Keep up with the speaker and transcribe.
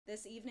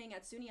This evening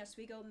at SUNY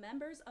Oswego,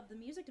 members of the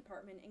music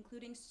department,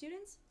 including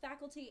students,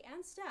 faculty,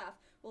 and staff,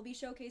 will be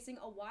showcasing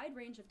a wide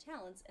range of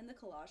talents in the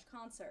Collage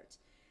Concert.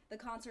 The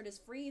concert is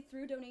free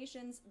through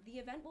donations. The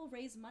event will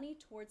raise money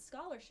towards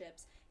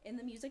scholarships in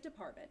the music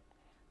department.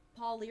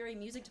 Paul Leary,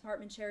 music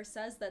department chair,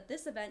 says that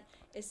this event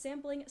is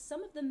sampling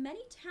some of the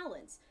many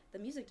talents the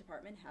music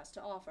department has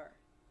to offer.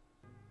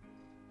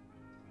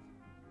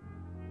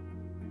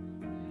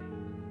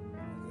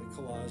 The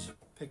collage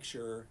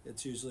picture,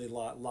 it's usually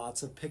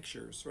lots of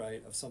pictures,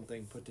 right, of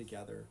something put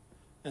together.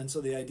 And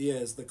so the idea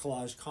is the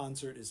Collage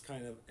Concert is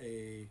kind of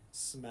a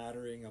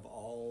smattering of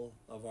all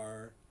of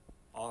our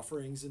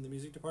offerings in the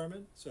music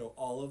department. So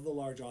all of the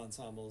large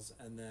ensembles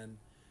and then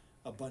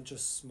a bunch of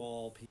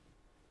small pieces.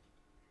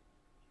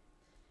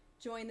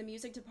 Join the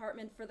music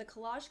department for the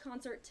Collage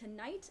Concert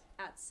tonight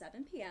at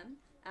 7 p.m.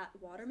 at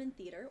Waterman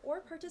Theater,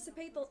 or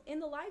participate in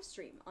the live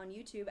stream on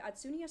YouTube at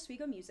SUNY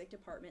Oswego Music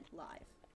Department Live.